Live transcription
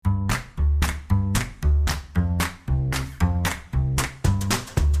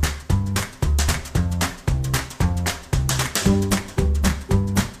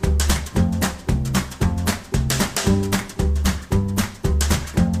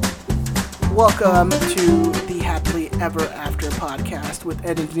Welcome to the Happily Ever After podcast with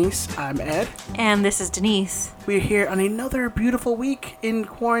Ed and Denise. I'm Ed. And this is Denise. We're here on another beautiful week in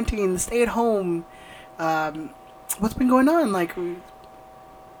quarantine, stay at home. What's been going on?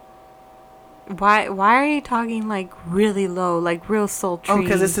 Why are you talking like really low, like real sultry? Oh,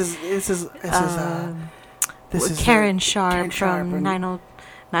 because this is Karen Sharp from and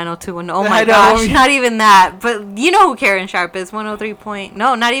 90210. Oh my gosh, not even that. But you know who Karen Sharp is? 103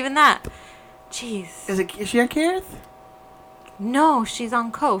 No, not even that. Jeez. Is she on Kareth? No, she's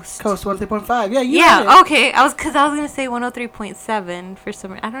on Coast. Coast 103.5. Yeah, yeah. Okay, I was gonna say 103.7 for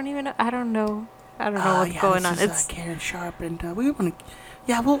some. I don't know what's going on. It's Karen Sharp, and we want to.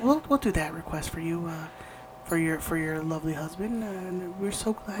 Yeah, we'll do that request for you, for your lovely husband. And we're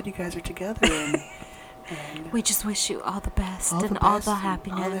so glad you guys are together. And we just wish you all the best all and the all best the and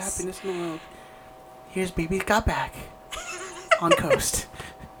happiness. all the happiness in the world. Here's Baby Got Back on Coast.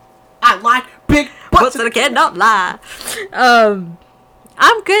 I like big butts that I cannot lie.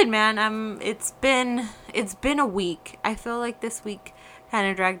 I'm good, man. It's been a week. I feel like this week kind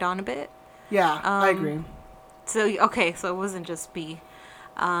of dragged on a bit. Yeah, I agree. So it wasn't just me.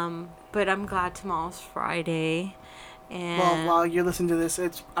 But I'm glad tomorrow's Friday. And well, while you're listening to this,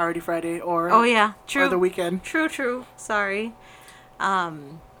 it's already Friday or true. Or the weekend. True. Sorry. But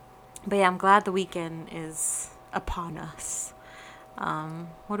yeah, I'm glad the weekend is upon us.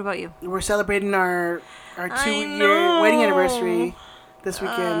 What about you? We're celebrating our 2-year wedding anniversary this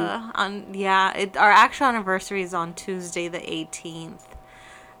weekend. Our actual anniversary is on Tuesday the 18th.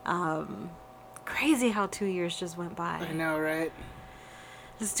 Crazy how 2 years just went by. I know, right?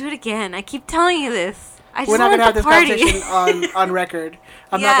 Let's do it again. I keep telling you this. We're not gonna have this conversation on record.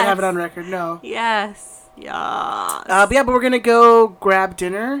 I'm not gonna have it on record. No. Yes. But we're gonna go grab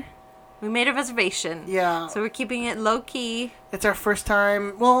dinner. We made a reservation. Yeah. So we're keeping it low key. It's our first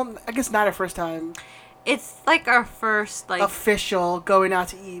time. Well, I guess not our first time. It's like our first official going out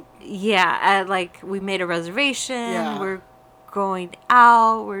to eat. Yeah, we made a reservation. Yeah. We're going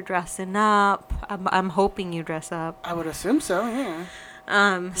out. We're dressing up. I'm hoping you dress up. I would assume so. Yeah.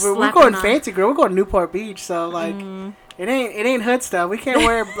 We're going fancy, girl. We're going to Newport Beach, so it ain't hood stuff. We can't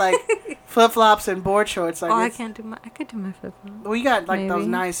wear flip flops and board shorts. I could do my flip flops. Well, you got those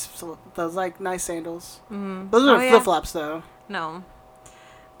nice sandals. Those are flip flops though. No,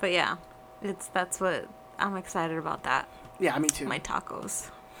 but yeah, that's what I'm excited about. That. Yeah, me too. My tacos.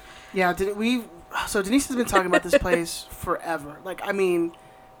 Yeah, so Denise has been talking about this place forever.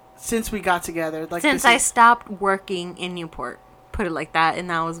 Since we got together. Since I stopped working in Newport. Put it like that, and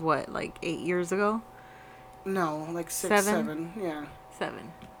that was what, 8 years ago? No, 6, 7. Yeah. 7.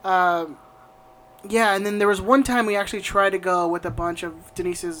 Yeah, and then there was one time we actually tried to go with a bunch of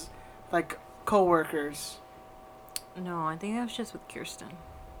Denise's co-workers. No, I think that was just with Kirsten.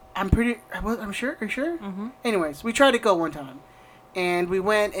 I'm sure. Are you sure? Mm-hmm. Anyways, we tried to go one time, and we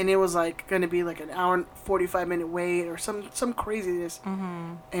went, and it was going to be an hour and 45-minute wait or some craziness.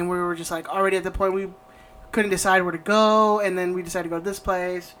 Mm-hmm. And we were just already at the point we couldn't decide where to go, and then we decided to go to this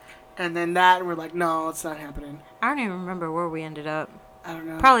place, and then that, and we're like, no, it's not happening. I don't even remember where we ended up. I don't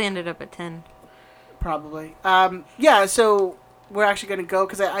know. Probably ended up at 10. Probably. Yeah, so we're actually going to go,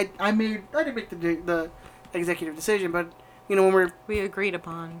 because I didn't make the executive decision, but, when we agreed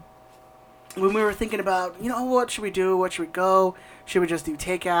upon. When we were thinking about, what should we do? What should we go? Should we just do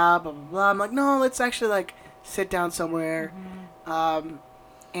takeout? Blah, blah, blah. I'm like, no, let's actually, sit down somewhere. Mm-hmm.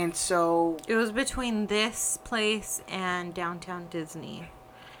 And so it was between this place and Downtown Disney,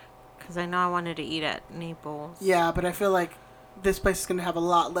 because I know I wanted to eat at Naples. Yeah, but I feel like this place is gonna have a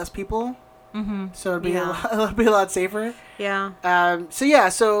lot less people. Mm-hmm. So it'll be a lot safer. Yeah.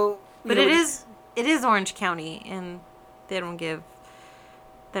 But it is Orange County, and they don't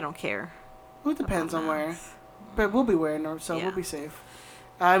care. Well, it depends on where, but we'll be wearing them, so we'll be safe.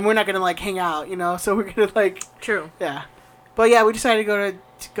 And we're not gonna hang out, So we're gonna True. Yeah. But yeah, we decided to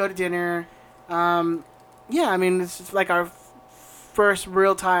go to dinner. It's our first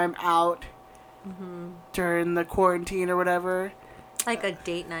real time out during the quarantine or whatever. Like a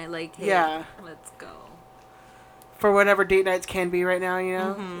date night, hey, let's go. For whatever date nights can be right now,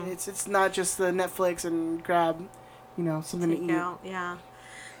 Mm-hmm. It's not just the Netflix and grab, something Take to eat. Out, yeah.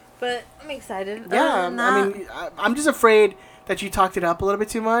 But I'm excited. Yeah, I'm just afraid that you talked it up a little bit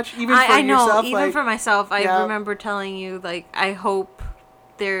too much. Even for I know, yourself, even for myself, I remember telling you, I hope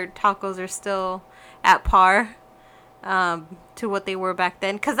their tacos are still at par to what they were back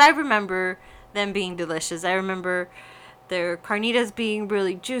then. Because I remember them being delicious. I remember their carnitas being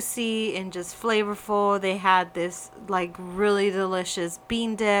really juicy and just flavorful. They had this, really delicious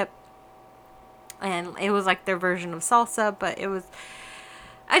bean dip. And it was, their version of salsa, but it was...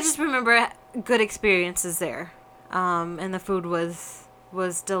 I just remember good experiences there, and the food was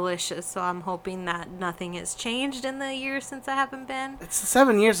delicious. So I'm hoping that nothing has changed in the years since I haven't been. It's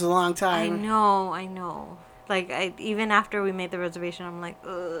 7 years is a long time. I know. Like even after we made the reservation, I'm like,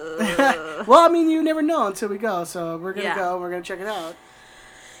 ugh. Well, I mean, you never know until we go. So we're gonna go. We're gonna check it out.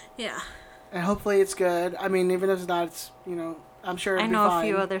 Yeah. And hopefully it's good. I mean, even if it's not, it's, I'm sure it'll be fine. I know a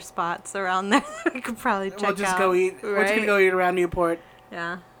few other spots around there we could probably check out. We'll just go eat. Right? We're just gonna go eat around Newport.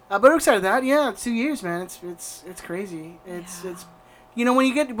 Yeah. But we're excited that. Yeah, it's 2 years, man. It's crazy. It's it's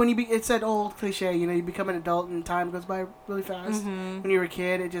that old cliche. You become an adult and time goes by really fast. Mm-hmm. When you were a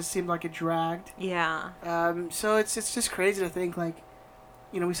kid, it just seemed like it dragged. Yeah. So it's just crazy to think like,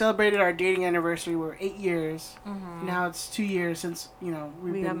 we celebrated our dating anniversary. We're 8 years. Mm-hmm. Now it's 2 years since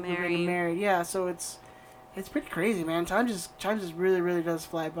we've been married. Yeah, so it's pretty crazy, man. Time just really really does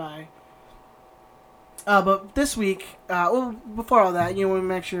fly by. But this week, before all that, we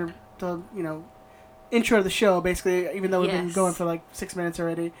make sure to intro the show, basically, even though we've been going for like 6 minutes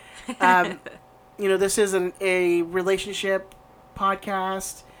already. This is a relationship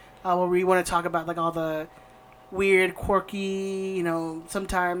podcast where we want to talk about like all the weird, quirky,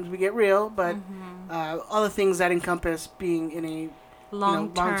 sometimes we get real, but all the things that encompass being in a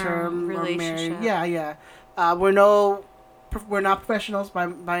long-term relationship. Or married. Yeah. We're not professionals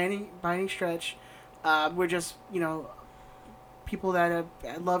by any stretch. We're just people that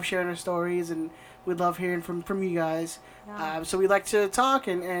love sharing our stories, and we love hearing from you guys. Yeah. So we like to talk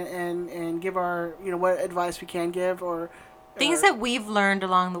and give our what advice we can give, or things that we've learned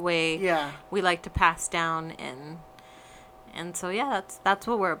along the way. Yeah, we like to pass down, and so that's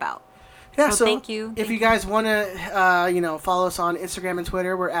what we're about. Yeah, so thank you. If you guys want to, follow us on Instagram and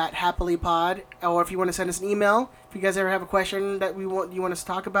Twitter, we're at Happily_Pod. Or if you want to send us an email, if you guys ever have a question that you want us to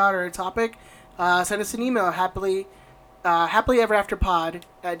talk about or a topic, send us an email at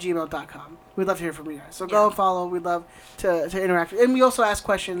happilyeverafterpod@gmail.com. We'd love to hear from you guys. So go and follow. We'd love to interact. And we also ask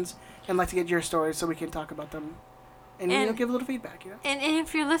questions and like to get your stories so we can talk about them and give a little feedback. And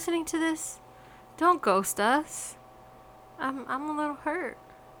if you're listening to this, don't ghost us. I'm a little hurt.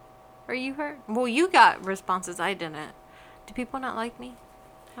 Are you hurt? Well, you got responses. I didn't. Do people not like me?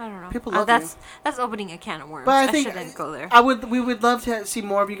 I don't know. People love you. That's opening a can of worms. But I shouldn't go there. We would love to see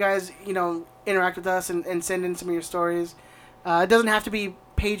more of you guys, interact with us and send in some of your stories. It doesn't have to be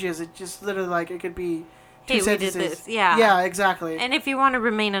pages. It just literally it could be two sentences. We did this. Yeah. Yeah, exactly. And if you want to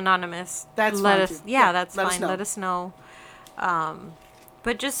remain anonymous, that's let fine us. too. Yeah, that's fine. Let us know.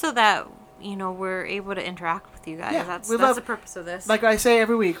 But just so that we're able to interact with you guys. Yeah, that's the purpose of this. Like I say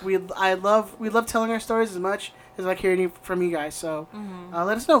every week, we love telling our stories as much as like hearing from you guys. So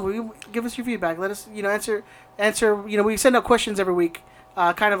let us know. Give us your feedback. Let us answer. We send out questions every week,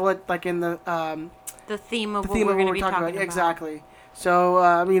 kind of like in the theme of what we're going to be talking about. Exactly.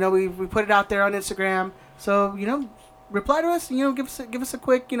 So we put it out there on Instagram. So reply to us. Give us a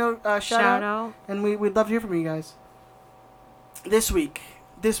quick shout out, and we'd love to hear from you guys. This week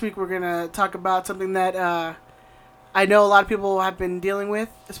we're going to talk about something that I know a lot of people have been dealing with,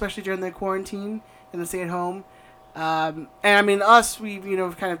 especially during the quarantine and the stay at home. And I mean, us, we've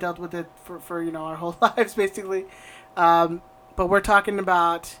kind of dealt with it for our whole lives, basically. But we're talking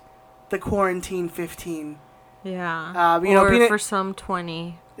about the quarantine 15. Yeah. Or for some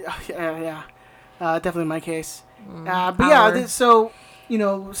 20. Yeah. Definitely my case. But so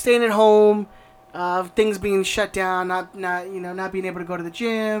staying at home. Things being shut down, not being able to go to the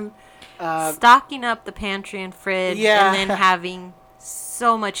gym, stocking up the pantry and fridge, and then having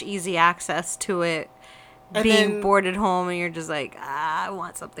so much easy access to it, and being bored at home, and you're just like, I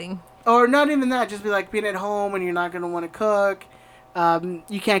want something. Or not even that, just be like being at home and you're not gonna want to cook.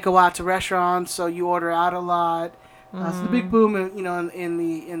 You can't go out to restaurants, so you order out a lot. So the big boom,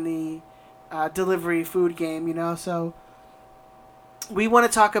 in the delivery food game, so. We want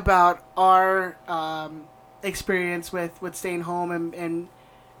to talk about our experience with staying home and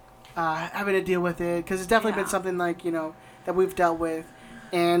having to deal with it, because it's definitely been something that we've dealt with,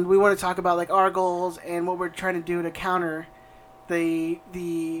 and we want to talk about our goals and what we're trying to do to counter the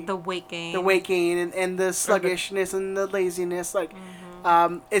weight gain, and the sluggishness and the laziness.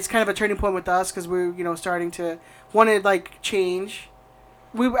 It's kind of a turning point with us, because we're starting to want to change.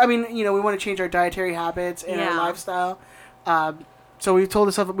 We want to change our dietary habits and our lifestyle. So we told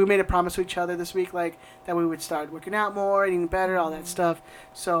ourselves, we made a promise to each other this week, that we would start working out more, eating better, all that stuff.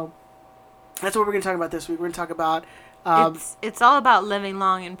 So that's what we're going to talk about this week. We're going to talk about... it's all about living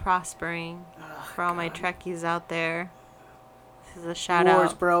long and prospering for all my Trekkies out there. This is a shout out.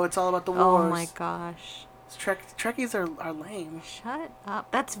 Wars, bro. It's all about the wars. Oh my gosh. Trekkies are lame. Shut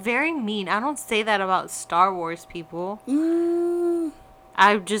up. That's very mean. I don't say that about Star Wars people.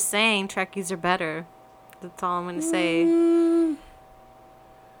 I'm just saying Trekkies are better. That's all I'm gonna say.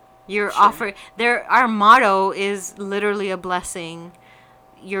 You're offering. Our motto is literally a blessing.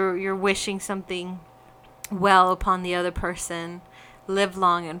 You're wishing something well upon the other person. Live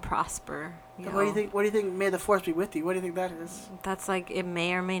long and prosper. What do you think? What do you think? May the force be with you. What do you think that is? That's like it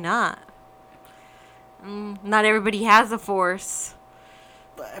may or may not. Not everybody has a force.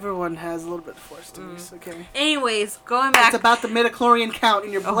 But everyone has a little bit of force to use. Okay. Anyways, going back. It's about the midichlorian count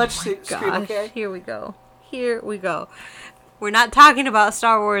in your bloodstream. Okay. Here we go. We're not talking about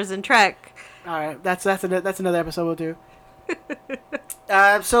Star Wars and Trek. All right. That's another episode we'll do.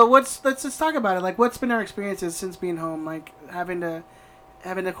 So let's talk about it. Like, what's been our experiences since being home? Like having to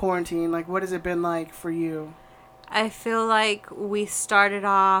quarantine. Like, what has it been like for you? I feel like we started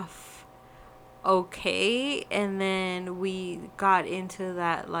off okay, and then we got into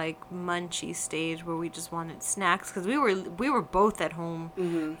that like munchy stage where we just wanted snacks because we were both at home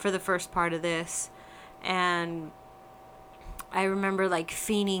for the first part of this, and I remember like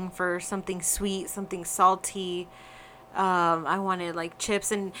fiending for something sweet, something salty. I wanted like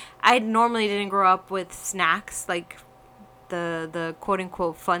chips, and I normally didn't grow up with snacks like the quote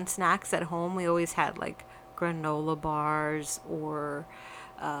unquote fun snacks at home. We always had like granola bars or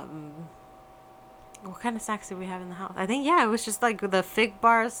what kind of snacks did we have in the house? I think it was just like the fig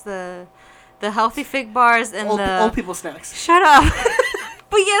bars, the healthy fig bars, and the old people snacks. Shut up.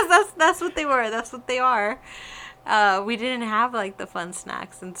 But yes, that's what they were. That's what they are. We didn't have like the fun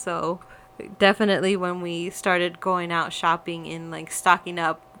snacks, and so definitely when we started going out shopping and like stocking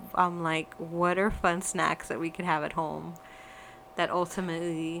up, I'm like, what are fun snacks that we could have at home? That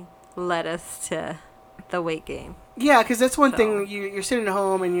ultimately led us to the weight gain. Yeah, because that's one thing. You're sitting at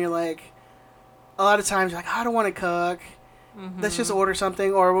home and you're like, a lot of times you're like, I don't want to cook. Let's just order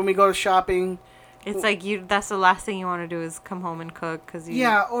something. Or when we go shopping, it's like that's the last thing you want to do is come home and cook. So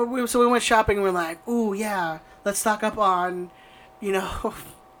we went shopping and we're like, ooh, yeah, let's stock up on,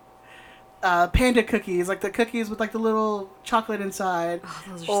 panda cookies, like the cookies with like the little chocolate inside. Oh,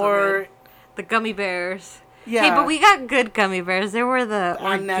 those are so good. The gummy bears. Yeah. Hey, but we got good gummy bears. They were the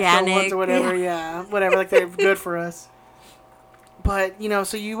organic ones or whatever. Yeah, whatever. Like they're good for us. But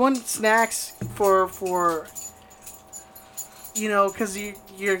so you want snacks for because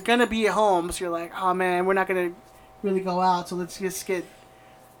you're gonna be at home, so you're like, oh man, we're not gonna really go out, so let's just get.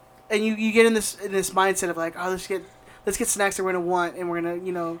 And you get in this mindset of like, oh, let's get snacks that we're gonna want and we're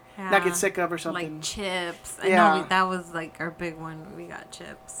gonna not get sick of or something. Like chips. Yeah. I know that was like our big one. We got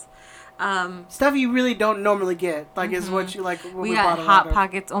chips. Stuff you really don't normally get, like is what you like. What we got Hot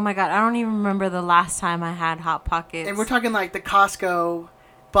Pockets. Oh my god, I don't even remember the last time I had Hot Pockets. And we're talking like the Costco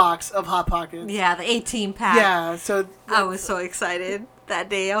box of Hot Pockets. Yeah, the 18 pack. Yeah, so I was so excited that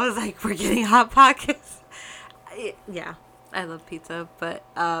day. I was like, we're getting Hot Pockets. Yeah, I love pizza, but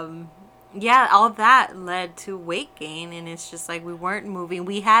all that led to weight gain, and it's just like we weren't moving.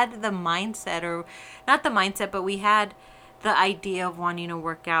 We had the mindset, or not the mindset, but we had the idea of wanting to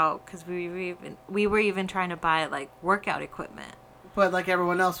work out because we were even trying to buy like workout equipment. But like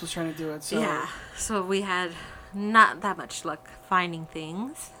everyone else was trying to do it, so yeah. So we had not that much luck finding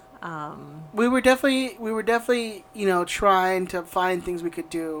things. We were definitely trying to find things we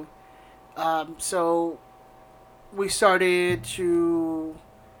could do. So we started to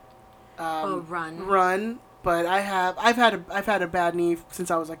run. But I've had a bad knee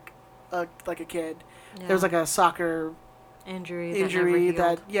since I was like a kid. Yeah. There was like a soccer injury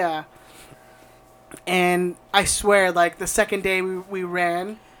that and I swear, like the second day we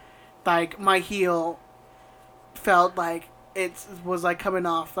ran, like my heel felt like it was like coming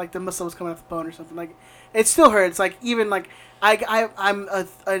off, like the muscle was coming off the bone or something. Like it still hurts. Like even like I'm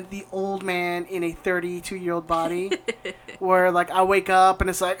the old man in a 32-year-old body, where like I wake up and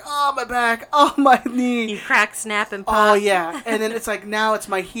it's like, oh my back, oh my knee, you crack, snap, and pop. Oh yeah, and then it's like now it's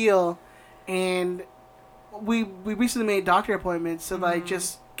my heel, and we recently made doctor appointments, so like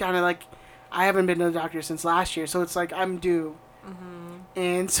just kind of like I haven't been to the doctor since last year, so it's like I'm due.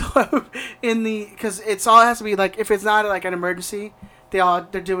 And so because it's all has to be like, if it's not like an emergency, they're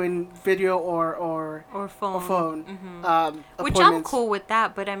doing video or phone. Which I'm cool with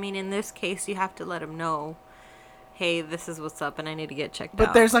that, but I mean in this case you have to let them know, hey, this is what's up and I need to get checked out.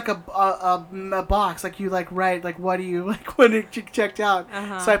 But there's like a box, like you like write like what do you like when it checked out.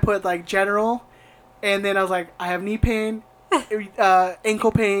 So I put like general, and then I was like, I have knee pain,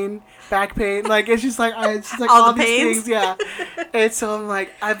 ankle pain, back pain, like it's just like all these things, yeah. And so I'm like,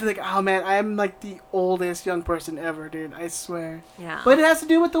 oh man, I'm like the oldest young person ever, dude. I swear. Yeah. But it has to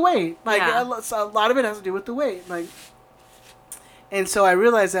do with the weight, like a lot of it has to do with the weight, like. And so I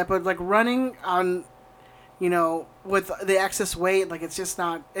realized that, but like running on with the excess weight, like it's just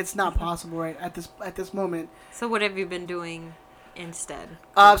not possible right at this moment. So what have you been doing instead?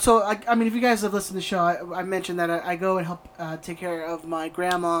 So I mean, if you guys have listened to the show, I mentioned that I go and help take care of my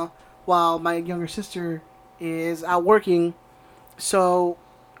grandma while my younger sister is out working. So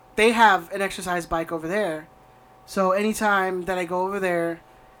they have an exercise bike over there. So anytime that I go over there,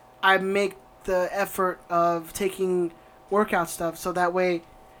 I make the effort of taking workout stuff so that way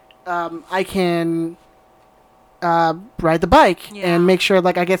I can ride the bike and make sure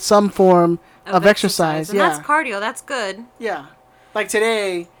like I get some form of exercise. And that's cardio. That's good. Yeah. Like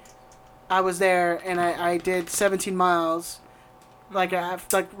today, I was there and I did 17 miles, like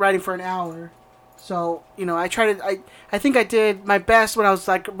riding for an hour. So, I think I did my best when I was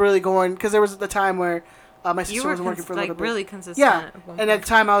like really going, because there was the time where my sister wasn't working for a little bit. Really consistent. Yeah, and at the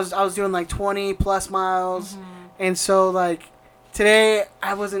time I was doing like 20 plus miles, and so like today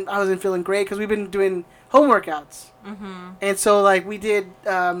I wasn't feeling great because we've been doing home workouts, and so like we did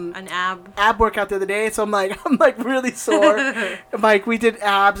an ab workout the other day. So I'm like really sore. Like we did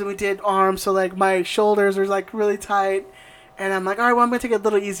abs and we did arms, so like my shoulders are like really tight. And I'm like, all right, well, I'm going to take it a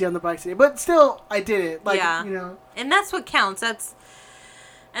little easy on the bike today. But still, I did it. Like, And that's what counts. That's,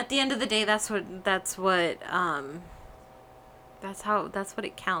 at the end of the day, that's what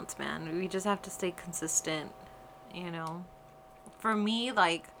it counts, man. We just have to stay consistent, For me,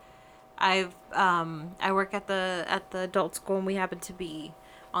 like, I work at the adult school, and we happen to be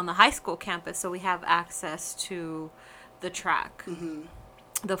on the high school campus, so we have access to the track. Mm-hmm.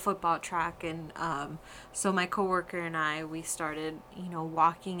 The football track, and so my coworker and I, we started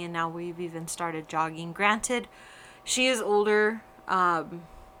walking, and now we've even started jogging. Granted, she is older and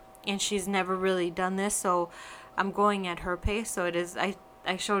she's never really done this, so I'm going at her pace. So it is, I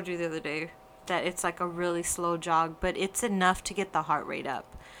showed you the other day that it's like a really slow jog, but it's enough to get the heart rate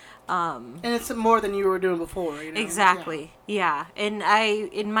up. And it's more than you were doing before, Exactly. Yeah. And I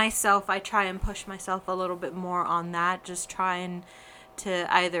try and push myself a little bit more on that, just trying to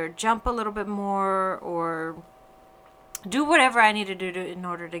either jump a little bit more or do whatever I need to do in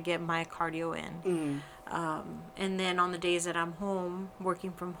order to get my cardio in. And then on the days that I'm home,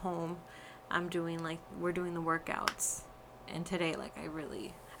 working from home, we're doing the workouts. And today, like,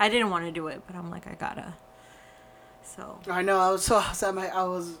 I didn't want to do it, but I'm like, I gotta. So. I know. I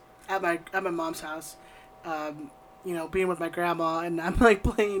was at my mom's house, being with my grandma, and I'm like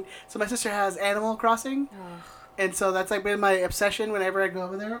playing. So my sister has Animal Crossing. And so that's like been my obsession whenever I go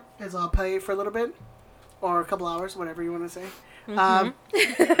over there, is I'll play for a little bit, or a couple hours, whatever you want to say.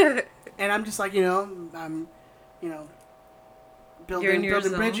 And I'm just like, I'm, building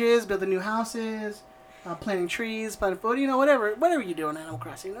bridges, building new houses, planting trees, planting food, whatever you do on Animal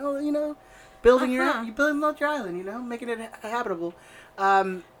Crossing, building you're building out your island, making it habitable.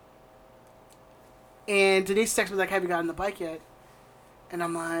 And Denise texted me like, "Have you gotten the bike yet?" And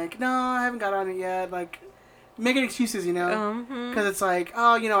I'm like, "No, I haven't got on it yet." Like, making excuses, because it's like,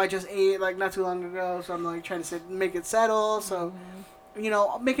 oh, I just ate like not too long ago, so I'm like trying to make it settle. So,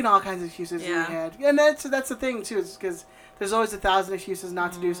 making all kinds of excuses in your head, and that's the thing too, is because there's always 1,000 excuses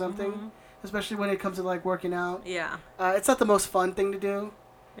not to do something, especially when it comes to like working out. Yeah, it's not the most fun thing to do.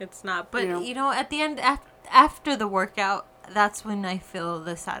 It's not, but at the end, after the workout, that's when I feel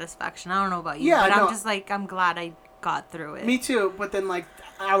the satisfaction. I don't know about you, but I'm just like, I'm glad I got through it. Me too, but then like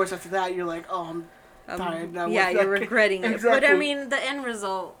hours after that, you're like, oh, I'm tired. You're regretting it. Exactly. But I mean, the end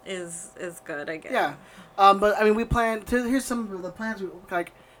result is good, I guess. Yeah. But I mean, we plan to. Here's some of the plans.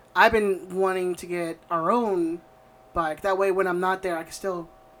 Like, I've been wanting to get our own bike. That way, when I'm not there, I can still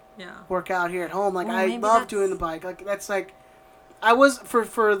work out here at home. Like, I love doing the bike. Like, that's like, I was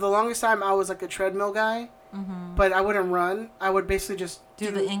for the longest time. I was like a treadmill guy, but I wouldn't run. I would basically just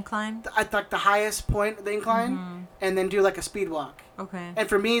do the incline. Like the highest point of the incline, and then do like a speed walk. Okay. And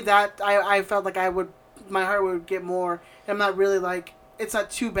for me, that I felt like my heart would get more. I'm not really like, it's not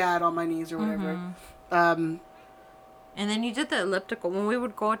too bad on my knees or whatever. And then you did the elliptical. When we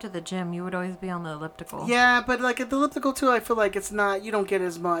would go to the gym, you would always be on the elliptical. Yeah, but like at the elliptical too, I feel like it's not, you don't get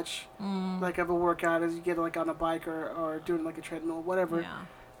as much like of a workout as you get like on a bike or doing like a treadmill, whatever.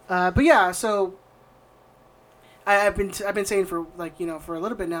 Yeah. But yeah, so I've been saying for like, for a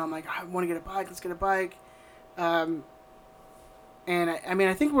little bit now, I'm like, I want to get a bike. Let's get a bike. And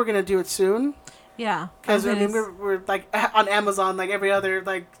I think we're gonna do it soon. Yeah. Because we're like on Amazon like every other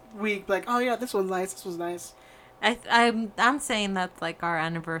like week, like, oh yeah, this one's nice. This one's nice. I'm saying that's like our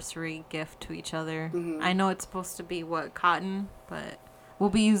anniversary gift to each other. I know it's supposed to be cotton, but we'll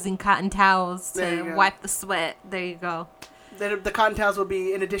be using cotton towels to wipe the sweat. There you go. The cotton towels will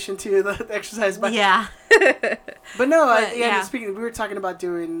be in addition to the exercise bike. Yeah. But no, speaking, we were talking about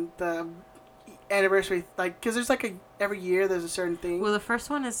doing the anniversary, like, because there's like every year there's a certain thing. Well, the first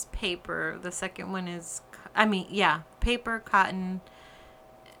one is paper. The second one is, paper, cotton.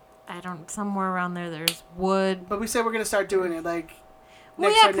 Somewhere around there. There's wood. But we said we're gonna start doing it like.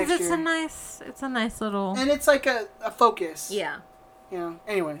 Well, yeah, because it's a nice little. And it's like a focus. Yeah. You know.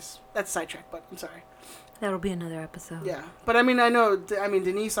 Anyways, that's a sidetrack, but I'm sorry. That'll be another episode. Yeah, but I mean, I know.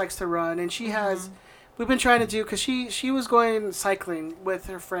 Denise likes to run, and she has. We've been trying to do because she was going cycling with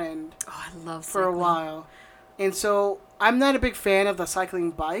her friend. Oh, I love cycling. For a while, and so I'm not a big fan of the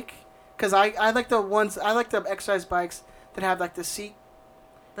cycling bike because I like the ones I like the exercise bikes that have like the seat,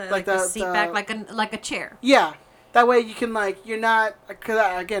 like the seat back like a chair. Yeah, that way you can like you're not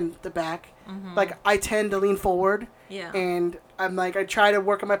because again the back. Mm-hmm. Like I tend to lean forward. Yeah. And I'm like I try to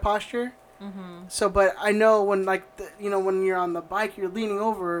work on my posture. Mm-hmm. So, but I know when like when you're on the bike, you're leaning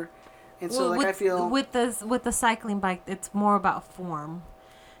over, and so I feel with the cycling bike, it's more about form,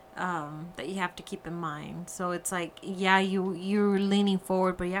 that you have to keep in mind. So it's like you're leaning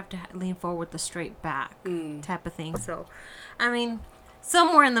forward, but you have to lean forward with the straight back type of thing. So, I mean,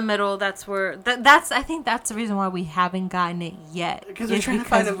 somewhere in the middle, that's where I think that's the reason why we haven't gotten it yet. Because we're trying to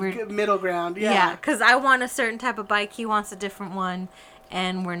find a middle ground. Yeah, because I want a certain type of bike, he wants a different one.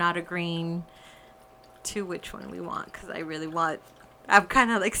 And we're not agreeing to which one we want because I'm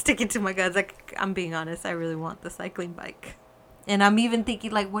kind of like sticking to my guns. Like, I'm being honest, I really want the cycling bike. And I'm even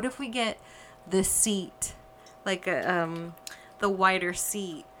thinking, like, what if we get the seat, like the wider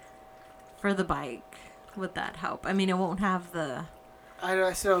seat for the bike? Would that help? I mean, it won't have the...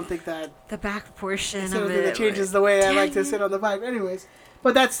 I still don't think that... The back portion of it. I don't think that changes the way I like to sit on the bike. Anyways.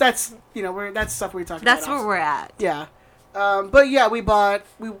 But that's that's stuff we're talking about. That's where we're at. Yeah. But yeah, we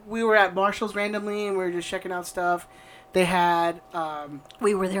were at Marshall's randomly and we were just checking out stuff. They had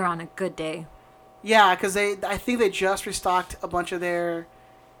we were there on a good day. Yeah, because I think they just restocked a bunch of their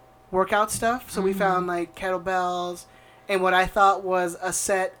workout stuff. So we found like kettlebells and what I thought was a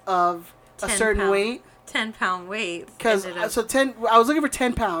set of a certain weight. 10-pound weights. Because I was looking for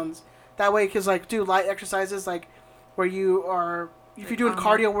 10 pounds. That way, because like do light exercises like where you are. If you're doing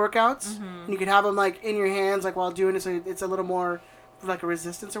cardio workouts, and you can have them like in your hands, like while doing it, so it's a little more like a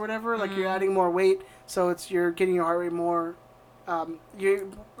resistance or whatever. Like you're adding more weight, so you're getting your heart rate more. You're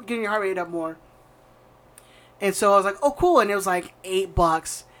getting your heart rate up more. And so I was like, oh, cool, and it was like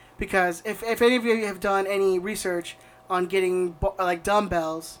 $8 because if any of you have done any research on getting like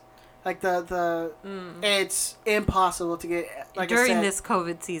dumbbells, like it's impossible to get like during a set. This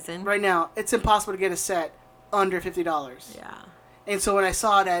COVID season. Right now, it's impossible to get a set under $50. Yeah. And so when I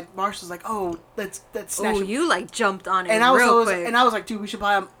saw it at Marshall's, like, oh, let's snatch them. You like jumped on it and real quick. And I was like, dude, we should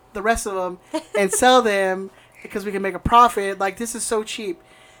buy the rest of them and sell them because we can make a profit. Like, this is so cheap.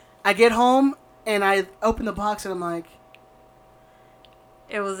 I get home and I open the box and I'm like,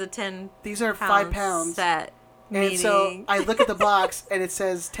 it was a 10. These are 5 pounds set. And so I look at the box and it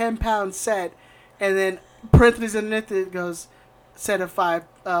says 10-pound set, and then parentheses underneath it goes set of 5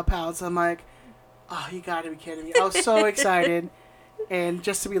 pounds. I'm like, oh, you gotta be kidding me! I was so excited. And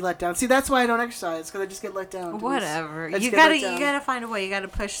just to be let down. See, that's why I don't exercise, because I just get let down. Whatever. You gotta find a way. You gotta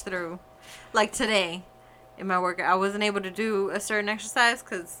push through. Like today, in my workout, I wasn't able to do a certain exercise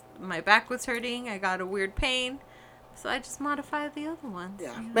because my back was hurting. I got a weird pain. So I just modified the other ones.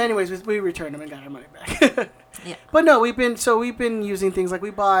 Yeah. But anyways, we returned them and got our money back. Yeah. But no, we've been using things like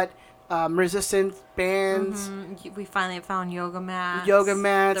we bought resistant bands. Mm-hmm. We finally found yoga mats.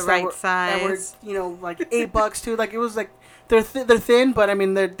 The right size. That were, like $8 too. Like it was like they're thin, but I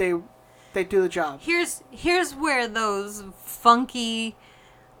mean they do the job. Here's where those funky,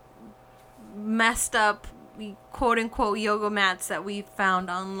 messed up, quote unquote yoga mats that we found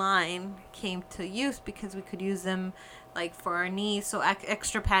online came to use, because we could use them like for our knees, so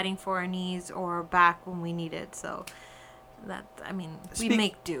extra padding for our knees or our back when we need it. So that, I mean, we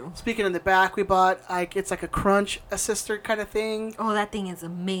make do. Speaking of the back, we bought it's like a crunch assister kind of thing. Oh, that thing is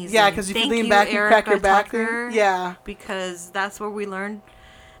amazing. Yeah, because if you lean back, you crack your back. Yeah, because that's where we learned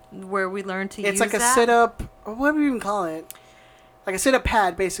to use that. It's like a sit-up. What do we even call it? Like a sit-up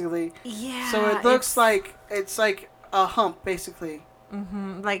pad, basically. Yeah. So it looks like it's like a hump, basically.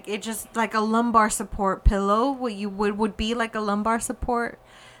 Mm-hmm. Like it just like a lumbar support pillow. What you would be like a lumbar support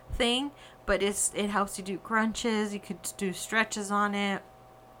thing, but it helps you do crunches. You could do stretches on it.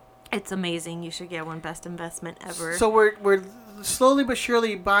 It's amazing. You should get one. Best investment ever. So we're slowly but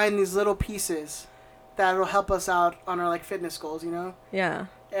surely buying these little pieces that'll help us out on our like fitness goals, you know? Yeah.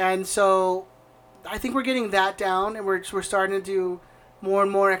 And so I think we're getting that down, and we're starting to do more and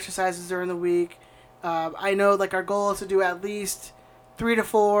more exercises during the week. I know like our goal is to do at least 3 to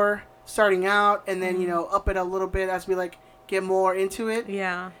 4 starting out, and then up it a little bit as we like get more into it.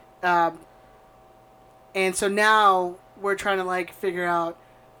 Yeah. And so now we're trying to like figure out,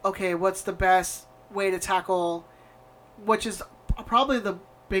 okay, what's the best way to tackle, which is probably the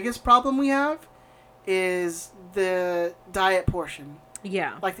biggest problem we have, is the diet portion.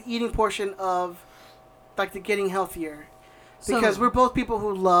 Yeah. Like the eating portion of, like the getting healthier. So, Because we're both people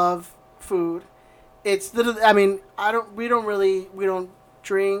who love food. It's literally, I mean, we don't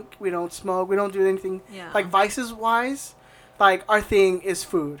drink, we don't smoke, we don't do anything. Yeah. Like vices wise, like our thing is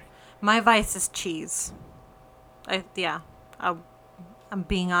food. my vice is cheese. I'm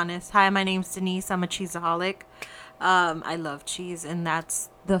being honest. Hi, my name's Denise. I'm a cheeseaholic. I love cheese, and that's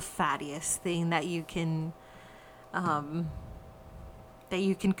the fattiest thing that you can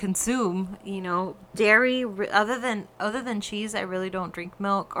consume. You know, dairy. Other than cheese, I really don't drink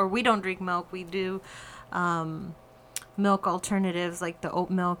milk, or we don't drink milk. We do milk alternatives like the oat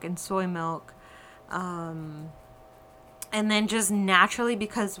milk and soy milk. And then just naturally,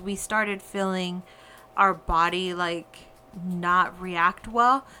 because we started feeling our body like not react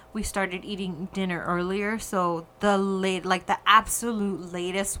well, we started eating dinner earlier. So the absolute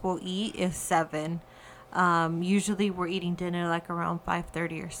latest we'll eat is 7. Usually we're eating dinner like around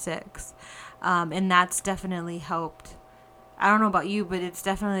 5:30 or 6. And that's definitely helped. I don't know about you, but it's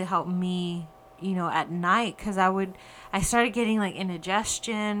definitely helped me, you know, at night, because I started getting like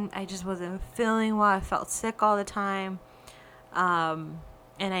indigestion. I just wasn't feeling well. I felt sick all the time.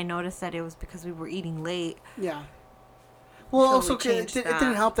 And I noticed that it was because we were eating late. Yeah. Well, So also, we it changed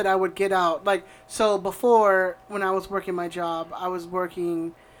didn't help that I would get out. Like, so before, when I was working my job, I was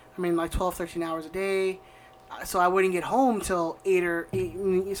working, like 12, 13 hours a day. So I wouldn't get home till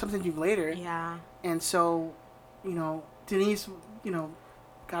 8 something even later. Yeah. And so, you know, Denise, you know,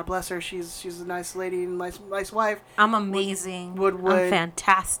 God bless her, she's a nice lady and nice wife. I'm amazing. I'm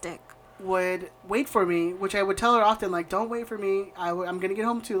fantastic. Would wait for me, which I would tell her often, like, don't wait for me. I'm going to get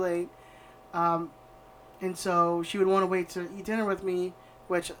home too late. And so she would want to wait to eat dinner with me,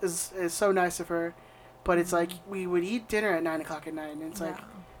 which is so nice of her. But it's like, we would eat dinner at 9 o'clock at night. And it's like,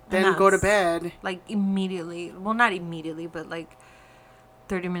 then go to bed. Like, immediately. Well, not immediately, but like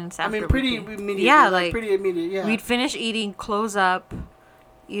 30 minutes after. Pretty immediate. Yeah, like pretty immediate, yeah. We'd finish eating, close up,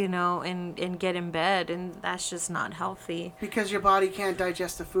 you know, and get in bed. And that's just not healthy. Because your body can't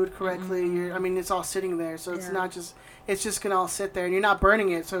digest the food correctly. Mm-hmm. It's all sitting there. So it's not just, it's just going to all sit there. And you're not burning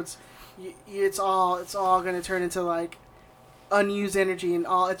it. So it's all going to turn into like unused energy, and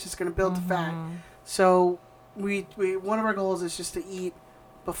it's just going to build to fat. So we one of our goals is just to eat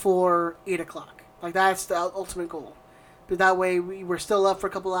before 8 o'clock. Like, that's the ultimate goal. But that way we're still up for a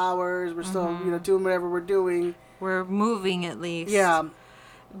couple hours. We're still doing whatever we're doing. We're moving at least. Yeah.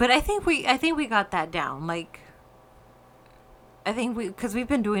 But I think we got that down. Like, because we've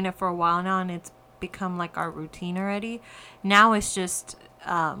been doing it for a while now, and it's become like our routine already. Now it's just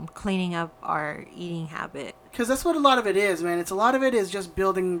cleaning up our eating habit. Because that's what a lot of it is, man. A lot of it is just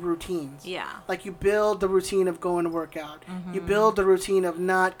building routines. Yeah. Like, you build the routine of going to work out. You build the routine of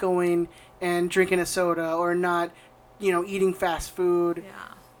not going and drinking a soda, or not, eating fast food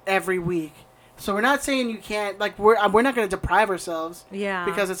every week. So we're not saying you can't, like, we're not going to deprive ourselves. Yeah.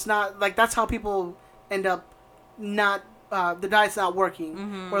 Because it's not, like, that's how people end up not, the diet's not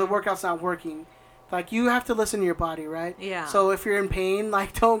working, or the workout's not working. Like, you have to listen to your body, right? Yeah. So if you're in pain,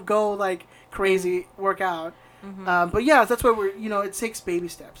 like, don't go, like, crazy workout. But yeah, that's why it takes baby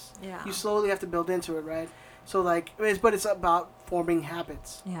steps. Yeah. You slowly have to build into it, right? So, like, but it's about forming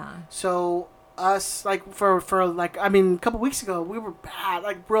habits. Yeah. So us, like, for like, a couple weeks ago, we were bad,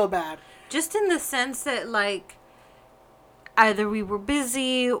 like, real bad. Just in the sense that, like, either we were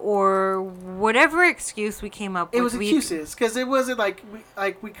busy or whatever excuse we came up with. It was excuses, because it wasn't like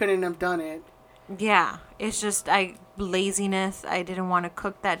we couldn't have done it. Yeah, it's just laziness. I didn't want to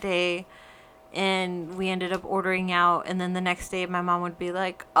cook that day, and we ended up ordering out. And then the next day, my mom would be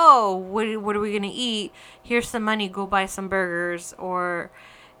like, "Oh, what are we gonna eat? Here's some money. Go buy some burgers." Or,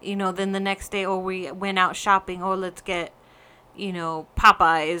 then the next day, we went out shopping. Oh, let's get,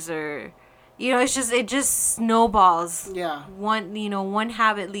 Popeyes, or, it just snowballs. Yeah. One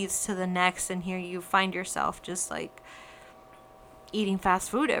habit leads to the next, and here you find yourself just like eating fast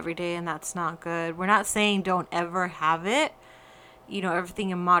food every day, and that's not good. We're not saying don't ever have it, everything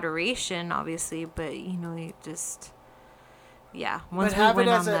in moderation, obviously, but you just, once but have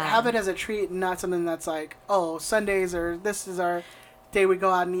it as a treat, not something that's like, oh, Sundays, or this is our day we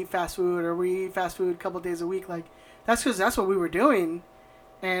go out and eat fast food, or we eat fast food a couple days a week. Like, that's because that's what we were doing.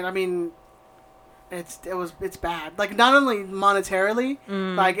 And it's bad. Like, not only monetarily,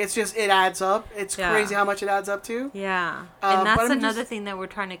 like, it's just, it adds up. It's crazy how much it adds up to. Yeah. And that's another thing that we're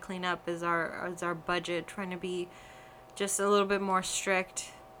trying to clean up is our budget, trying to be just a little bit more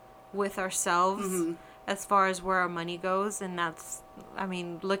strict with ourselves. as far as where our money goes, and that's, I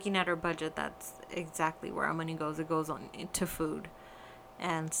mean, looking at our budget, that's exactly where our money goes. It goes on to food,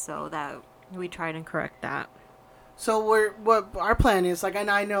 and so that we try to correct that. So what our plan is, like,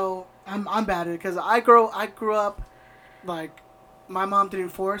 and I know I'm bad at it because I grew up, like, my mom didn't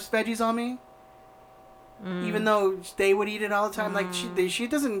force veggies on me, even though they would eat it all the time. Like, she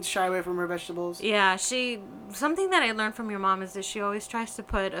doesn't shy away from her vegetables. Yeah, something that I learned from your mom is that she always tries to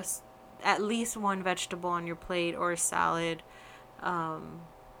put at least one vegetable on your plate or a salad.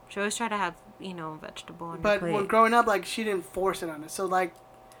 She always try to have, vegetable on your plate. But when growing up, like, she didn't force it on us. So, like,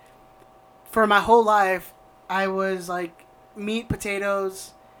 for my whole life, I was like meat,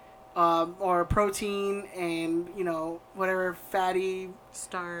 potatoes, or protein, and whatever fatty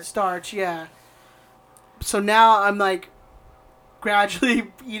starch. Yeah. So now I'm like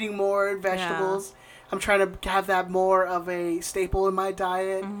gradually eating more vegetables. Yeah. I'm trying to have that more of a staple in my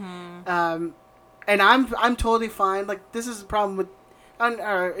diet. Mm-hmm. And I'm totally fine. Like, this is a problem with,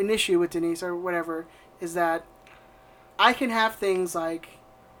 or an issue with Denise or whatever, is that I can have things like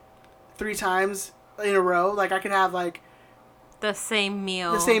 3 times in a row. Like, I could have like the same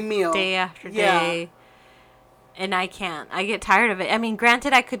meal day after day. Yeah. And I can't. I get tired of it. I mean,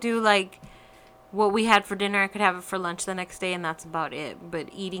 granted, I could do like what we had for dinner. I could have it for lunch the next day, and that's about it. But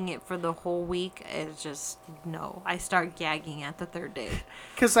eating it for the whole week is just no. I start gagging at the 3rd day.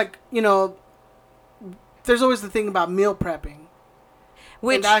 Because, like, there's always the thing about meal prepping,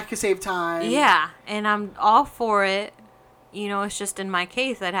 and that could save time. Yeah, and I'm all for it. It's just in my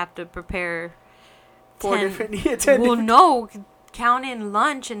case, I'd have to prepare 10 count in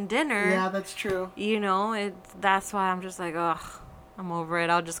lunch and dinner. Yeah, that's true. That's why I'm just like, ugh, I'm over it.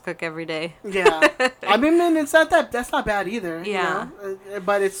 I'll just cook every day. Yeah. I mean, it's not that's not bad either. Yeah.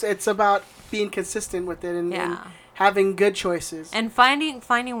 But it's about being consistent with it and having good choices. And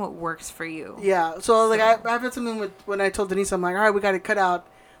finding what works for you. Yeah. So like, I've had something with, when I told Denise, I'm like, all right, we got to cut out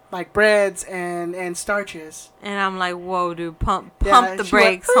like breads and starches. And I'm like, whoa, dude, pump the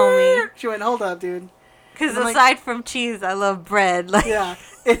brakes, homie. She went, hold up, dude. Because aside from cheese, I love bread. Like, yeah,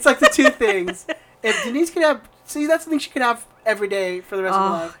 it's like the 2 things. If Denise could have, that's the thing she could have every day for the rest of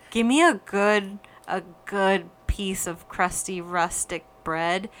her life. Give me a good piece of crusty, rustic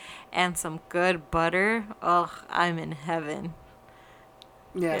bread and some good butter. Ugh, I'm in heaven.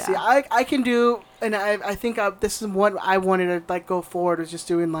 Yeah, see, I can do, and I think this is what I wanted to like go forward, was just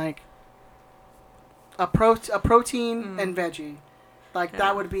doing like a protein and veggie, like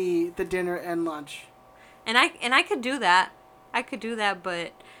that would be the dinner and lunch. And I could do that.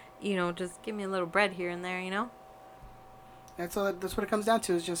 But just give me a little bread here and there. That's what it comes down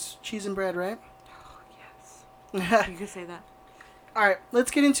to, is just cheese and bread, right? Oh, yes. You could say that. All right,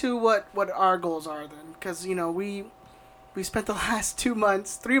 let's get into what our goals are then, because we spent the last 3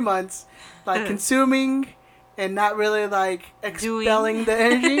 months, like consuming and not really like expelling the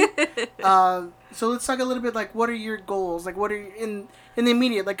energy. So let's talk a little bit, like, what are your goals? Like, what are you in the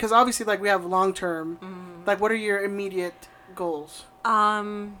immediate? Like, because obviously, like, we have long term. Mm-hmm. Like, what are your immediate goals?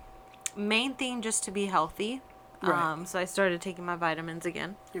 Main thing, just to be healthy. Right. So I started taking my vitamins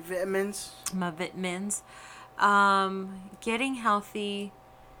again. Your vitamins. My vitamins. Getting healthy.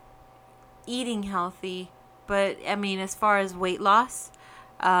 Eating healthy. But, I mean, as far as weight loss,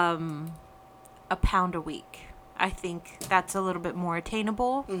 a pound a week. I think that's a little bit more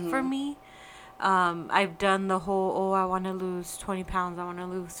attainable for me. I've done the whole, I want to lose 20 pounds. I want to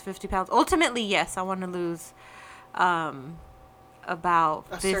lose 50 pounds. Ultimately, yes, I want to lose about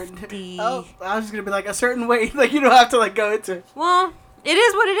 50. I was just going to be like a certain weight. Like, you don't have to, like, go into it. Well, it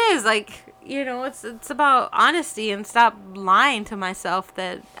is what it is. Like, it's about honesty, and stop lying to myself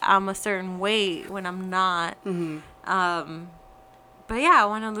that I'm a certain weight when I'm not. Mm-hmm. But yeah, I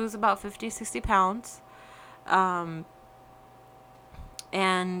want to lose about 50, 60 pounds.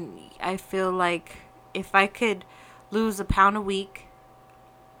 And I feel like if I could lose a pound a week,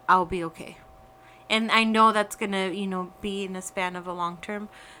 I'll be okay. And I know that's going to, be in a span of a long-term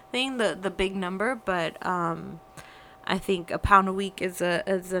thing, the big number, but I think a pound a week is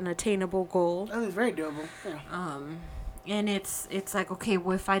an attainable goal. I think it's very doable. Yeah. And it's like, okay,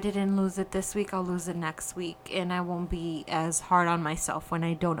 well, if I didn't lose it this week, I'll lose it next week, and I won't be as hard on myself when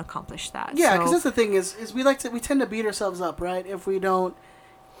I don't accomplish that. Yeah, because that's the thing is we tend to beat ourselves up, right? If we don't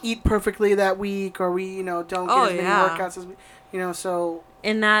eat perfectly that week, or we don't get as many workouts as we, so.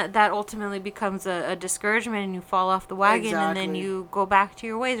 And that ultimately becomes a discouragement, and you fall off the wagon. Exactly. And then you go back to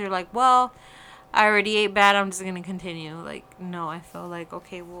your ways. You're like, well, I already ate bad, I'm just gonna continue. Like, no, I feel like,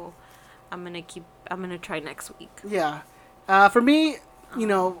 okay, well, I'm gonna try next week. Yeah. For me,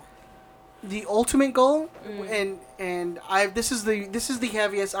 the ultimate goal, and this is the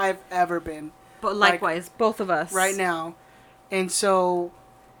heaviest I've ever been. But likewise, like, both of us right now, and so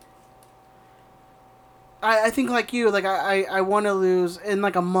I think like you, like I want to lose in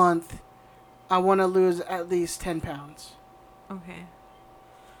like a month. I want to lose at least 10 pounds. Okay.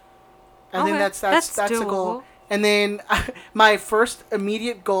 I think that's the goal. And then my first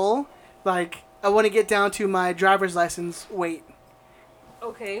immediate goal, like I want to get down to my driver's license weight.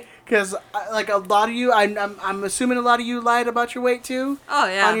 Okay. Because like a lot of you, I'm assuming a lot of you lied about your weight too. Oh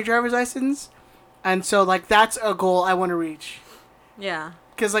yeah. On your driver's license, and so like that's a goal I want to reach. Yeah.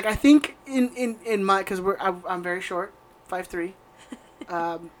 Because like I think in my because I'm very short, 5'3".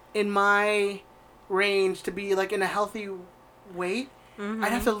 In my range to be like in a healthy weight,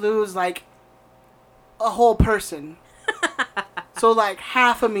 I'd have to lose like a whole person. So like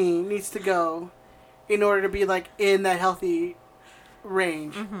half of me needs to go in order to be like in that healthy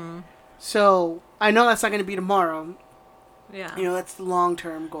range. So I know that's not going to be tomorrow. Yeah. You know, that's the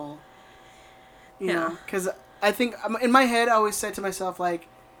long-term goal. You know, because I think in my head I always said to myself like,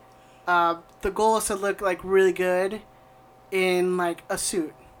 the goal is to look like really good in like a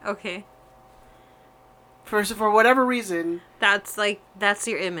suit. Okay. For whatever reason. That's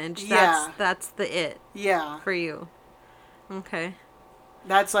your image. Yeah. That's the it. Yeah. For you. Okay.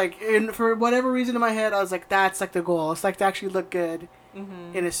 That's like, for whatever reason in my head, I was like, that's like the goal. It's like to actually look good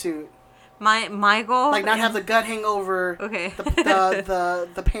in a suit. My goal, like not have the gut hang over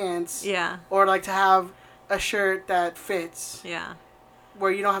the pants. Yeah. Or like to have a shirt that fits. Yeah.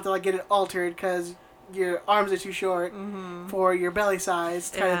 Where you don't have to like get it altered because your arms are too short for your belly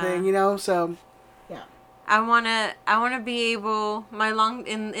size kind of thing, you know? So, yeah. I wanna be able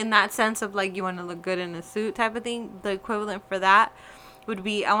in that sense of like you want to look good in a suit type of thing. The equivalent for that would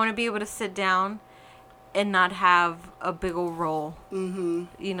be I want to be able to sit down and not have a big old roll. You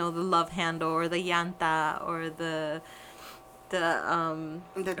know, the love handle or the llanta or the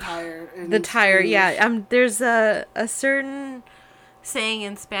tire. The tire, yeah. There's a certain saying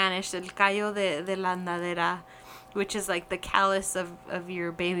in Spanish, el callo de la andadera, which is like the callus of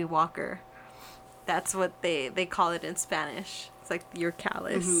your baby walker. That's what they call it in Spanish. It's like your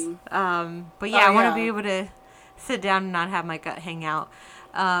callus. But yeah, I want to be able to sit down and not have my gut hang out.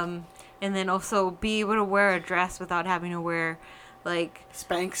 And then also be able to wear a dress without having to wear like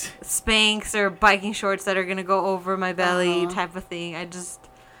Spanx or biking shorts that are going to go over my belly type of thing. That's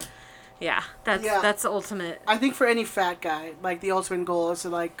the ultimate. I think for any fat guy, like the ultimate goal is to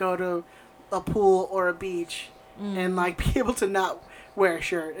like go to a pool or a beach and like be able to not wear a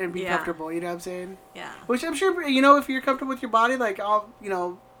shirt and be comfortable. You know what I'm saying? Yeah. Which I'm sure, you know, if you're comfortable with your body, like all, you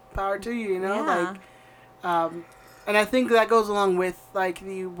know, power to you. You know, like, and I think that goes along with like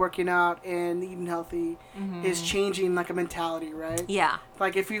the working out and eating healthy is changing like a mentality, right? Yeah.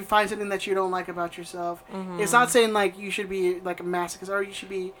 Like if you find something that you don't like about yourself, it's not saying like you should be like a masochist or you should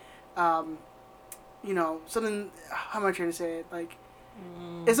be, you know, something. How am I trying to say it? Like,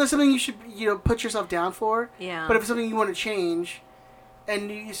 it's not something you should, you know, put yourself down for. Yeah. But if it's something you want to change,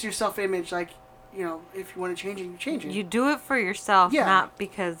 and it's your self-image, like, you know, if you want to change it, you change it. You do it for yourself, not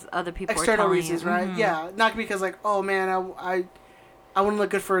because other people external are telling reasons, you. right? Yeah, not because like, oh man, I want to look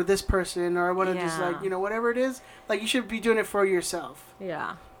good for this person, or I want to just like, you know, whatever it is. Like, you should be doing it for yourself.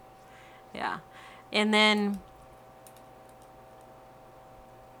 Yeah. Yeah. And then,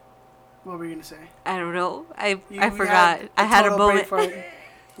 what were you gonna say? I don't know. I forgot. I had a moment.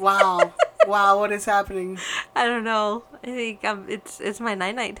 Wow. Wow, what is happening? I don't know. I think it's my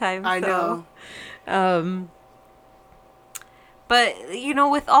night time. I know. But you know,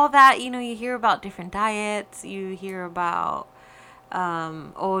 with all that, you know, you hear about different diets. You hear about,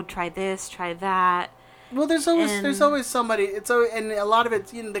 try this, try that. Well, there's always somebody. It's always, and a lot of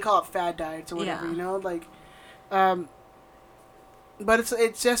it, you know, they call it fad diets or whatever. You know, like, but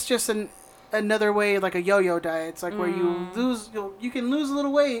it's just another way, like a yo-yo diet. It's like where you can lose a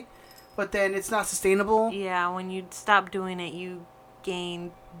little weight, but then it's not sustainable. Yeah, when you stop doing it, you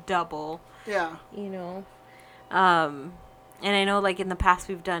gain double. Yeah. You know, and I know like in the past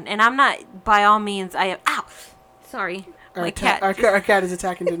we've done, and I'm not by all means. Sorry, my cat. Our cat is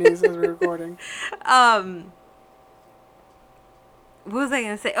attacking Denise as we're recording. What was I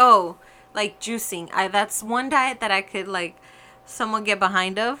gonna say? Oh, like juicing. That's one diet that I could like somewhat get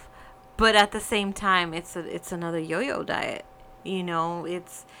behind of, but at the same time, it's another yo-yo diet. You know,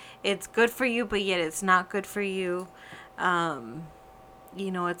 it's good for you, but yet it's not good for you. You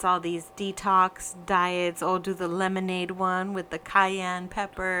know, it's all these detox diets. Oh, do the lemonade one with the cayenne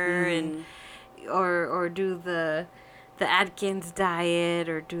pepper and or do the Atkins diet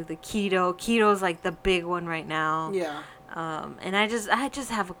or do the keto. Keto's like the big one right now. Yeah. And I just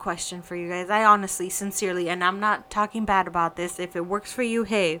have a question for you guys. I honestly, sincerely, and I'm not talking bad about this. If it works for you,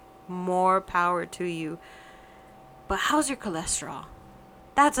 hey, more power to you. But how's your cholesterol?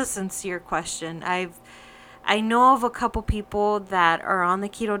 That's a sincere question. I know of a couple people that are on the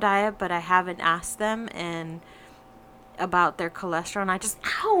keto diet, but I haven't asked them and about their cholesterol, and I just,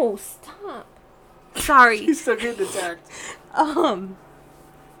 ow, stop. Sorry. She's still getting attacked.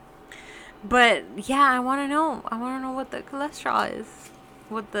 But yeah, I want to know. I want to know what the cholesterol is,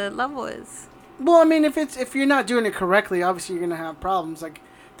 what the level is. Well, I mean, if you're not doing it correctly, obviously you're gonna have problems. Like,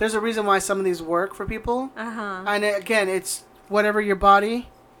 there's a reason why some of these work for people. And again, it's whatever your body.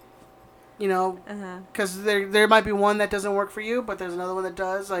 You know, because there might be one that doesn't work for you, but there's another one that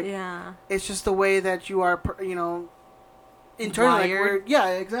does. Like, yeah, it's just the way that you are. You know, internally. Like, yeah,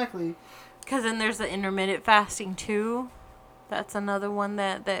 exactly. Because then there's the intermittent fasting too. That's another one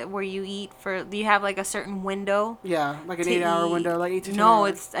that where you eat you have like a certain window. Yeah, like an 8-hour window, like 8 to 10 No,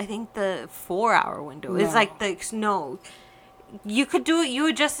 hours. it's I think the 4-hour window. No. It's like you could do it. You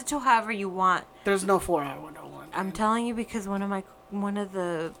adjust it to however you want. There's no 4-hour window one. I'm telling you because one of my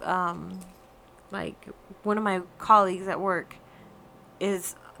colleagues at work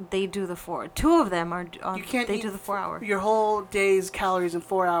they do the 4. Two of them are you can't they do the 4-hour. Your whole day's calories in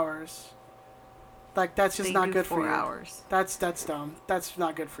 4 hours. Like, that's just not good for you. 4 hours. That's dumb. That's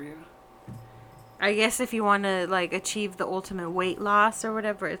not good for you. I guess if you want to like achieve the ultimate weight loss or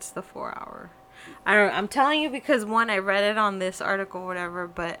whatever, it's the 4-hour. I don't. I'm telling you because one, I read it on this article, or whatever.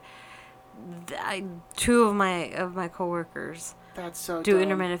 But two of my coworkers that's so do dumb.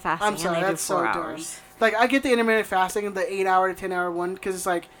 intermittent fasting. I'm sorry, and they that's do 4 so hours. dumb. Like, I get the intermittent fasting, the 8-hour to 10-hour one, because it's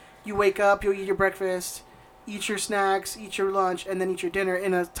like you wake up, you'll eat your breakfast, eat your snacks, eat your lunch, and then eat your dinner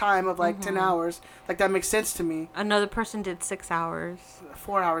in a time of like 10 hours. Like, that makes sense to me. Another person did 6 hours.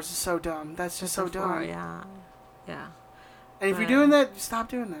 4 hours is so dumb. That's just so dumb. Yeah. And if you're doing that, stop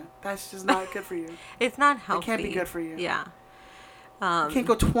doing that. That's just not good for you. It's not healthy. It can't be good for you. Yeah. You can't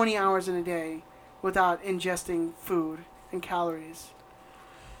go 20 hours in a day without ingesting food and calories.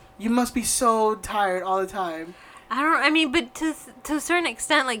 You must be so tired all the time. I mean, but to a certain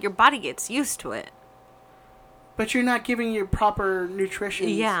extent, like, your body gets used to it. But you're not giving your proper nutrition.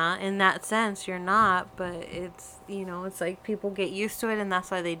 Yeah, in that sense, you're not. But it's, it's like people get used to it, and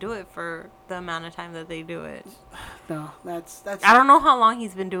that's why they do it for the amount of time that they do it. No, that's. I don't know how long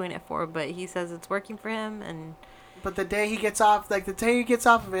he's been doing it for, but he says it's working for him, and. But the day he gets off,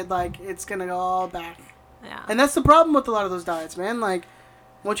 of it, like, it's gonna go all back. Yeah. And that's the problem with a lot of those diets, man. Like,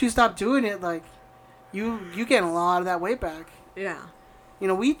 once you stop doing it, like, you get a lot of that weight back. Yeah.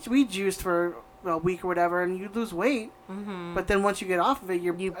 We juiced for a week or whatever, and you lose weight. Mm-hmm. But then once you get off of it,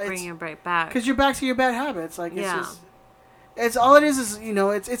 you bring it right back because you're back to your bad habits. Like, it's all it is.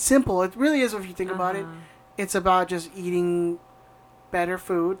 It's simple. It really is if you think about it. It's about just eating better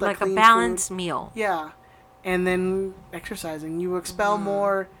food, like a balanced meal. Yeah, and then exercising. You expel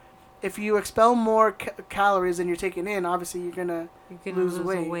more. If you expel more calories than you're taking in, obviously you're gonna lose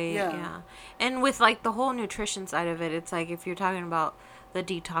weight. Yeah. And with like the whole nutrition side of it, it's like if you're talking about the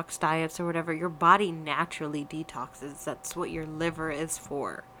detox diets or whatever, your body naturally detoxes. That's what your liver is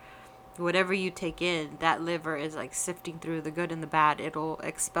for. Whatever you take in, that liver is like sifting through the good and the bad. It'll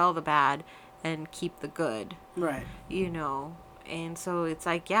expel the bad and keep the good. Right. And so it's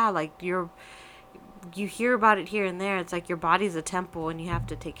like, like you hear about it here and there. It's like your body's a temple and you have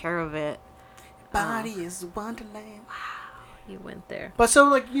to take care of it. Body is wonderland. Wow. You went there. But so,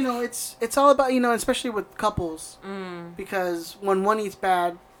 like, it's all about, especially with couples. Because when one eats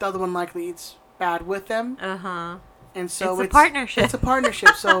bad, the other one likely eats bad with them. And so it's a partnership. It's a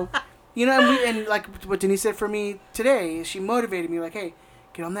partnership. So, and like what Denise said for me today, she motivated me, like, hey,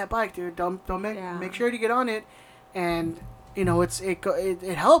 get on that bike, dude. Don't make sure to get on it. And,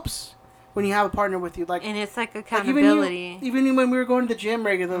 it helps when you have a partner with you. Like, and it's like accountability. Like even when we were going to the gym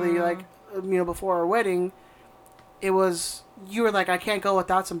regularly, like, before our wedding, it was, you were like, I can't go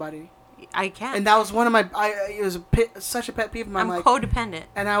without somebody. I can't. And that was one of my, it was such a pet peeve of mine. I'm codependent.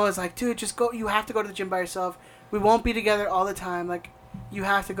 And I was like, dude, just go. You have to go to the gym by yourself. We won't be together all the time. Like, you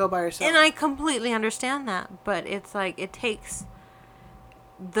have to go by yourself. And I completely understand that. But it's like, it takes,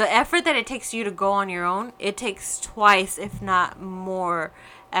 the effort that it takes you to go on your own, it takes twice, if not more,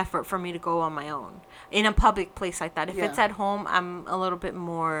 effort for me to go on my own. In a public place like that. If it's at home, I'm a little bit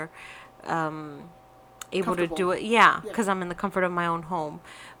more able to do it. Yeah, because I'm in the comfort of my own home.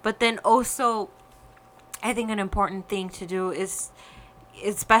 But then also, I think an important thing to do is,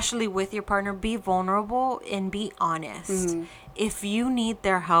 especially with your partner, be vulnerable and be honest. If you need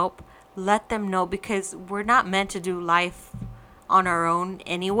their help, let them know, because we're not meant to do life on our own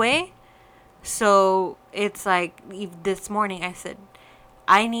anyway. So it's like, this morning I said,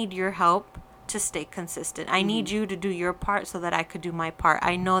 I need your help to stay consistent. I need you to do your part so that I could do my part.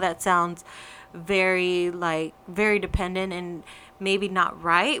 I know that sounds very dependent and maybe not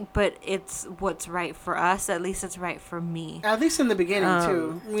right, but it's what's right for us. At least it's right for me. At least in the beginning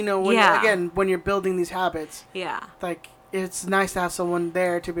too. When you're building these habits. Yeah. Like, it's nice to have someone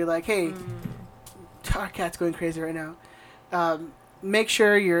there to be like, hey, our cat's going crazy right now. Make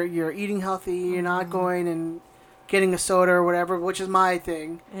sure you're eating healthy. You're not going and getting a soda or whatever, which is my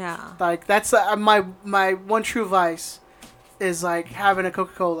thing. Yeah. Like, that's my one true vice is like having a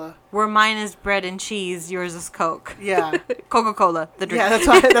Coca-Cola. Where mine is bread and cheese, yours is Coke. Yeah. Coca-Cola, the drink. Yeah,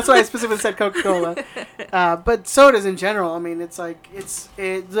 that's why I specifically said Coca-Cola. But sodas in general, I mean, it's like it's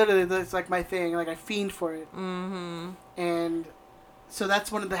like my thing. Like, I fiend for it. Mm-hmm. And so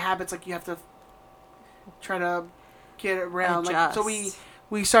that's one of the habits, like, you have to try to get around. Adjust. Like, so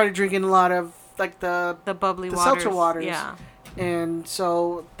we started drinking a lot of like the bubbly the waters. seltzer waters. Yeah. And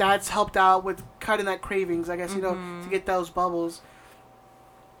so that's helped out with cutting that cravings, I guess, to get those bubbles.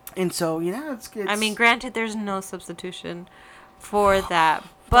 And so, it's I mean, granted, there's no substitution for that.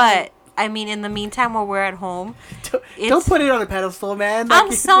 But, I mean, in the meantime, while we're at home... Don't put it on a pedestal, man. Like,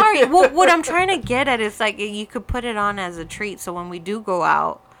 I'm sorry. What I'm trying to get at is, like, you could put it on as a treat. So when we do go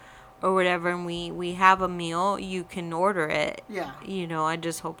out or whatever and we have a meal, you can order it. Yeah. I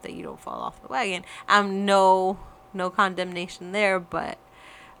just hope that you don't fall off the wagon. No condemnation there, but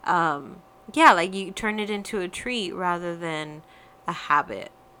like, you turn it into a treat rather than a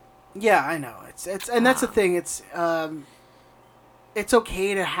habit. Yeah, I know. It's and that's the thing. It's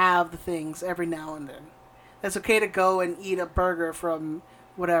okay to have the things every now and then. It's okay to go and eat a burger from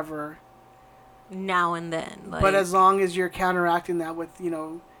whatever. Now and then. Like, but as long as you're counteracting that with,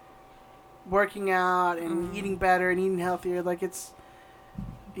 working out and eating better and eating healthier, like, it's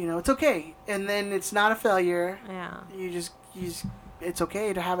it's okay. And then it's not a failure. Yeah. You just it's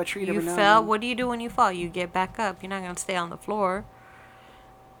okay to have a treat every now You and fell. then. What do you do when you fall? You get back up. You're not going to stay on the floor.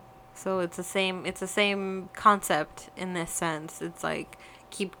 So it's the same concept in this sense. It's like,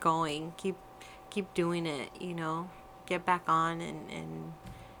 keep going. Keep doing it, Get back on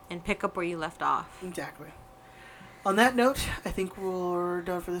and pick up where you left off. Exactly. On that note, I think we're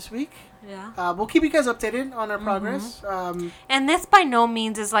done for this week. Yeah. We'll keep you guys updated on our progress. And this by no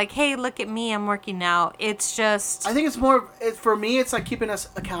means is like, hey, look at me, I'm working out. It's just... I think it's more... for me, it's like keeping us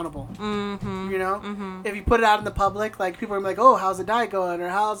accountable. Mm-hmm. Mm-hmm. If you put it out in the public, like, people are like, oh, how's the diet going? Or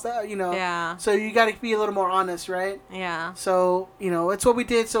how's that, Yeah. So you got to be a little more honest, right? Yeah. So, it's what we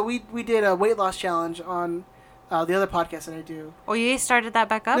did. So we did a weight loss challenge on the other podcast that I do. Oh, you started that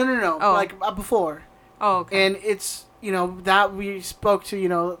back up? No. Oh. Like, before. Oh, okay. And it's, that we spoke to,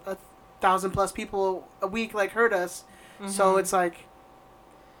 1,000+ people a week, like, heard us. Mm-hmm. So it's like,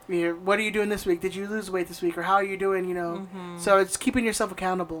 what are you doing this week? Did you lose weight this week? Or how are you doing, Mm-hmm. So it's keeping yourself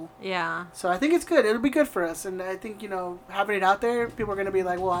accountable. Yeah. So I think it's good. It'll be good for us. And I think, having it out there, people are going to be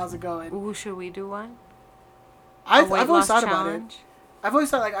like, well, how's it going? Ooh, should we do one? I've always thought about it. I've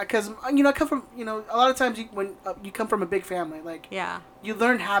always thought, like, because, I come from, a lot of times when you come from a big family, like, yeah, you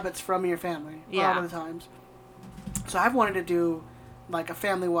learn habits from your family a lot of the times. So I've wanted to do, like, a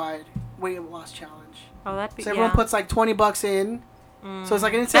family-wide weight loss challenge. Oh, that'd be, so everyone puts, like, $20 in. So it's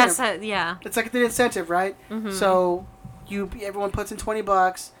like an incentive. It's like the incentive, right? Mm-hmm. So everyone puts in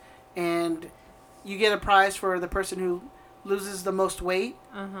 $20, and you get a prize for the person who loses the most weight,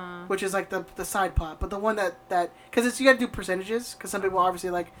 which is like the side pot. But the one that because you got to do percentages, because some people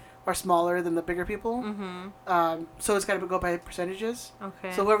obviously like are smaller than the bigger people. Mm-hmm. So it's got to go by percentages.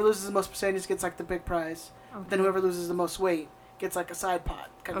 Okay. So whoever loses the most percentages gets like the big prize. Okay. Then whoever loses the most weight gets like a side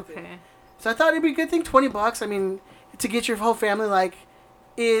pot kind of thing. So I thought it'd be a good thing, $20. I mean, to get your whole family like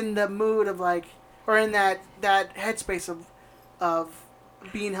in the mood of like, or in that headspace of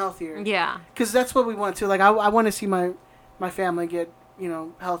being healthier. Yeah. Because that's what we want to. Like, I want to see my family get,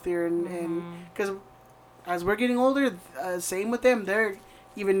 healthier and because as we're getting older, same with them, they're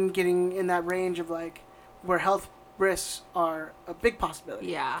even getting in that range of like where health risks are a big possibility.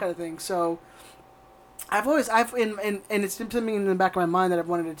 Yeah. Kind of thing. So and it's something in the back of my mind that I've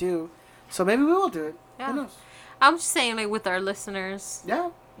wanted to do. So maybe we will do it. Yeah. Who knows? I'm just saying, like, with our listeners. Yeah.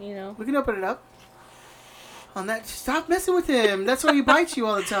 We can open it up. On that, stop messing with him. That's why he bites you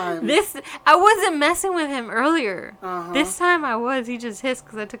all the time. I wasn't messing with him earlier. This time I was. He just hissed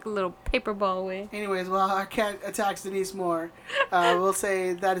because I took a little paper ball away. Anyways, while our cat attacks Denise more, we'll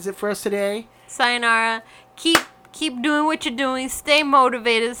say that is it for us today. Sayonara. Keep doing what you're doing. Stay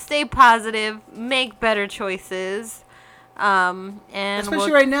motivated. Stay positive. Make better choices. And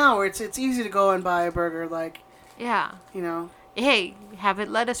especially right now, where it's easy to go and buy a burger. Like, yeah, Hey, have it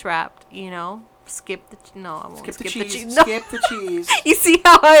lettuce wrapped. skip the no, I won't skip the skip cheese. No. Skip the cheese. You see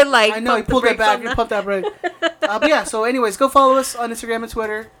how I like? I know you pulled that back. You pumped that right. But yeah. So, anyways, go follow us on Instagram and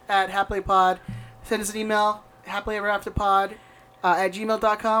Twitter at Happily Send us an email happilyeverafterpod at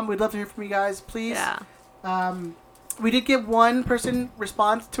gmail.com. We'd love to hear from you guys. Please. Yeah. We did get one person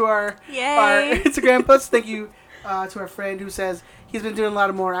response to our Yay. Instagram post. Thank you to our friend who says he's been doing a lot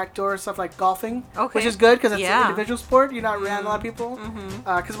of more outdoor stuff like golfing, which is good because it's an individual sport. You're not around a lot of people.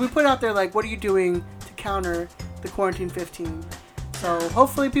 Because we put out there like, what are you doing to counter the quarantine 15? So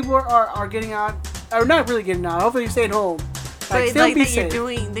hopefully people are getting out, or not really getting out. Hopefully you're staying home. Like you're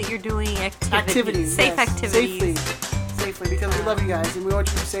doing activities, safe activities, safely because we love you guys and we want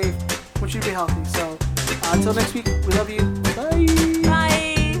you to be safe. We want you to be healthy. So until next week, we love you. Bye.